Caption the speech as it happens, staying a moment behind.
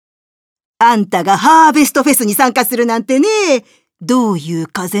あんたがハーベストフェスに参加するなんてね、どういう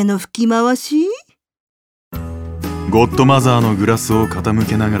風の吹き回し？ゴッドマザーのグラスを傾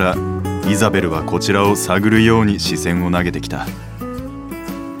けながら、イザベルはこちらを探るように視線を投げてきた。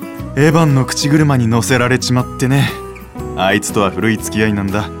エヴァンの口車に乗せられちまってね。あいつとは古い付き合いなん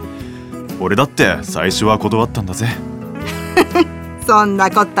だ。俺だって最初は断ったんだぜ。そん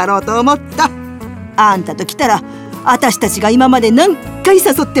なこったろうと思った。あんたと来たら私たちが今まで何回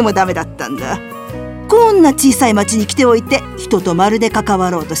誘ってもダメだったんだ。こんな小さい町に来ておいて人とまるで関わ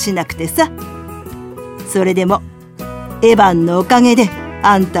ろうとしなくてさ。それでもエヴァンのおかげで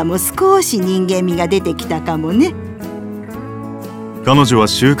あんたも少し人間味が出てきたかもね。彼女は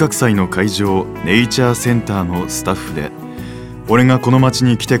収穫祭の会場ネイチャーセンターのスタッフで、俺がこの町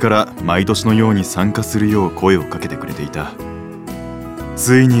に来てから毎年のように参加するよう声をかけてくれていた。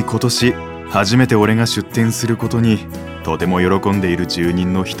ついに今年初めて俺が出店することにとても喜んでいる住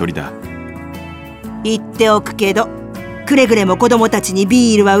人の一人だ。言っておくけど、くれぐれも子供たちに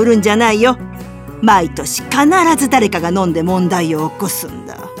ビールは売るんじゃないよ。毎年必ず誰かが飲んで問題を起こすん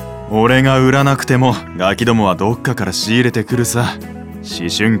だ。俺が売らなくてもガキどもはどっかから仕入れてくるさ。思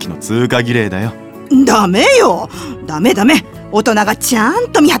春期の通過儀礼だよ。ダメよ、ダメ。大人がちゃ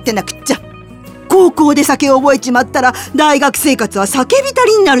んと見張ってなくっちゃ。高校で酒を覚えちまったら大学生活は酒浸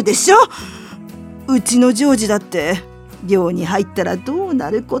りになるでしょ。うちのジョージだって寮に入ったらどうな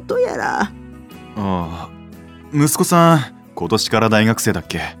ることやら。ああ、息子さん今年から大学生だっ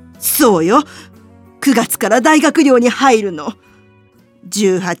け？そうよ、9月から大学寮に入るの。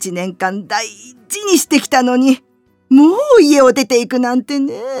18年間大事にしてきたのに、もう家を出ていくなんて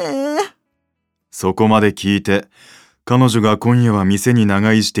ね。そこまで聞いて、彼女が今夜は店に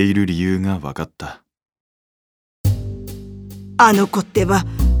長居している理由が分かった。あの子ってば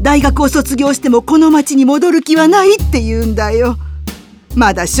大学を卒業してもこの町に戻る気はないって言うんだよ。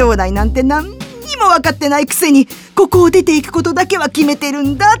まだ将来なんて何にも分かってないくせにここを出ていくことだけは決めてる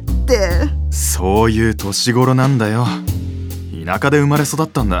んだって。そういう年頃なんだよ。田舎で生まれ育っ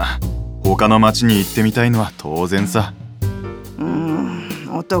たんだ。他の町に行ってみたいのは当然さ。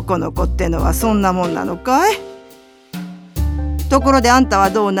男の子ってのはそんなもんなのかい？ところであんたは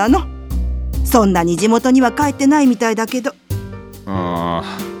どうなの？そんなに地元には帰ってないみたいだけど。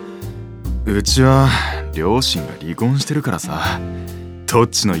うちは両親が離婚してるからさ、どっ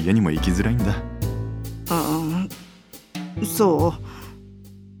ちの家にも行きづらいんだ。そ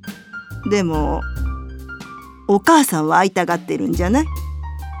う。でもお母さんは会いたがってるんじゃない？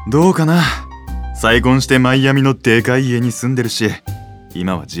どうかな。再婚してマイアミのでかい家に住んでるし、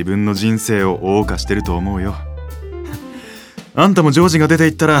今は自分の人生を謳歌してると思うよ。あんたもジョージが出て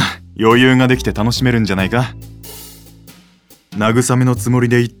行ったら余裕ができて楽しめるんじゃないか。慰めのつもり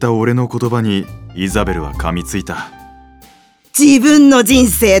で言った俺の言葉にイザベルは噛みついた。自分の人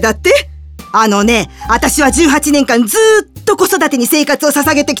生だって？私は18年間ずっと子育てに生活を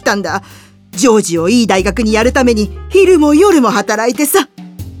捧げてきたんだ。ジョージをいい大学にやるために昼も夜も働いてさ。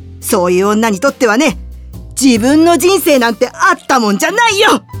そういう女にとってはね、自分の人生なんてあったもんじゃないよ。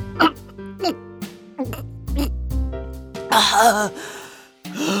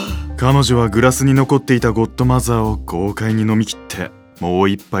彼女はグラスに残っていたゴッドマザーを豪快に飲み切ってもう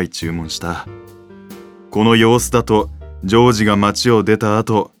一杯注文した。この様子だとジョージが町を出た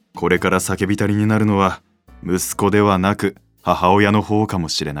後、これから酒浸りになるのは息子ではなく母親の方かも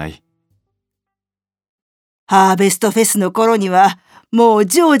しれない。ハーベストフェスの頃にはもう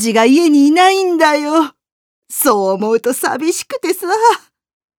ジョージが家にいないんだよ。そう思うと寂しくてさ。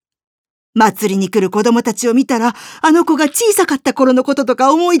祭りに来る子供たちを見たら、あの子が小さかった頃のことと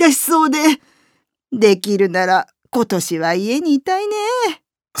か思い出しそうで、できるなら今年は家にいたいね。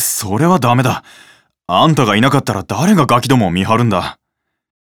それはダメだ。あんたがいなかったら誰がガキどもを見張るんだ。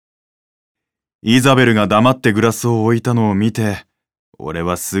イザベルが黙ってグラスを置いたのを見て、俺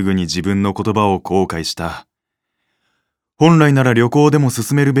はすぐに自分の言葉を後悔した。本来なら旅行でも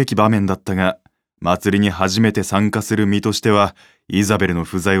進めるべき場面だったが、祭りに初めて参加する身としてはイザベルの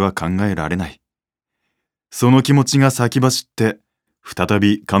不在は考えられない。その気持ちが先走って再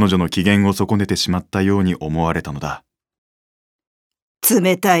び彼女の機嫌を損ねてしまったように思われたのだ。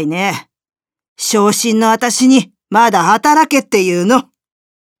冷たいね。昇進の私にまだ働けっていうの？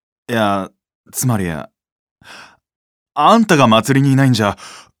いや、つまりあんたが祭りにいないんじゃ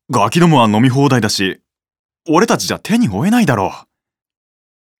ガキどもは飲み放題だし、俺たちじゃ手に負えないだろう。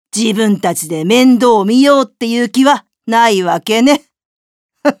自分たちで面倒を見ようっていう気はないわけね。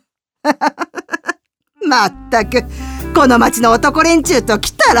まったくこの町の男連中と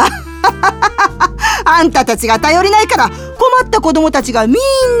来たらあんたたちが頼りないから困った子供たちがみん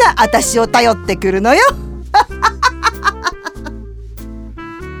な私を頼ってくるのよ。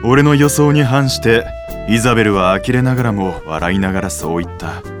俺の予想に反してイザベルは呆れながらも笑いながらそう言っ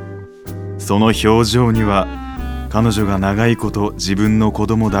た。その表情には彼女が長いこと自分の子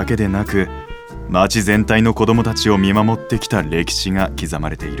供だけでなく町全体の子供たちを見守ってきた歴史が刻ま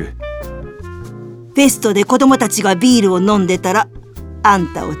れている。ペストで子供たちがビールを飲んでたらあ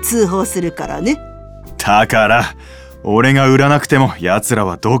んたを通報するからね。だから俺が売らなくても奴ら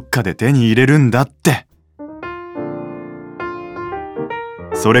はどっかで手に入れるんだって。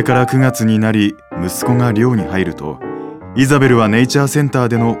それから9月になり息子が寮に入ると、イザベルはネイチャーセンター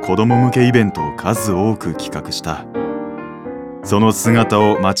での子供向けイベントを数多く企画した。その姿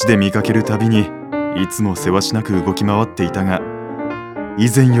を街で見かけるたびにいつもせわしなく動き回っていたが、以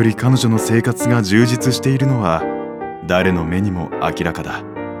前より彼女の生活が充実しているのは誰の目にも明らかだ。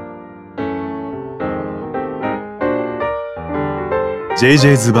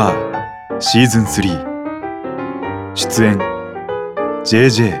JJ's バーシーズン3。出演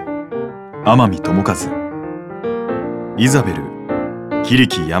JJ 天海智和、イザベル桐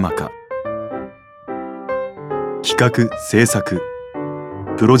木山香、企画制作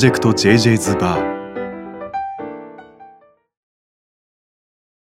プロジェクト JJ's バー。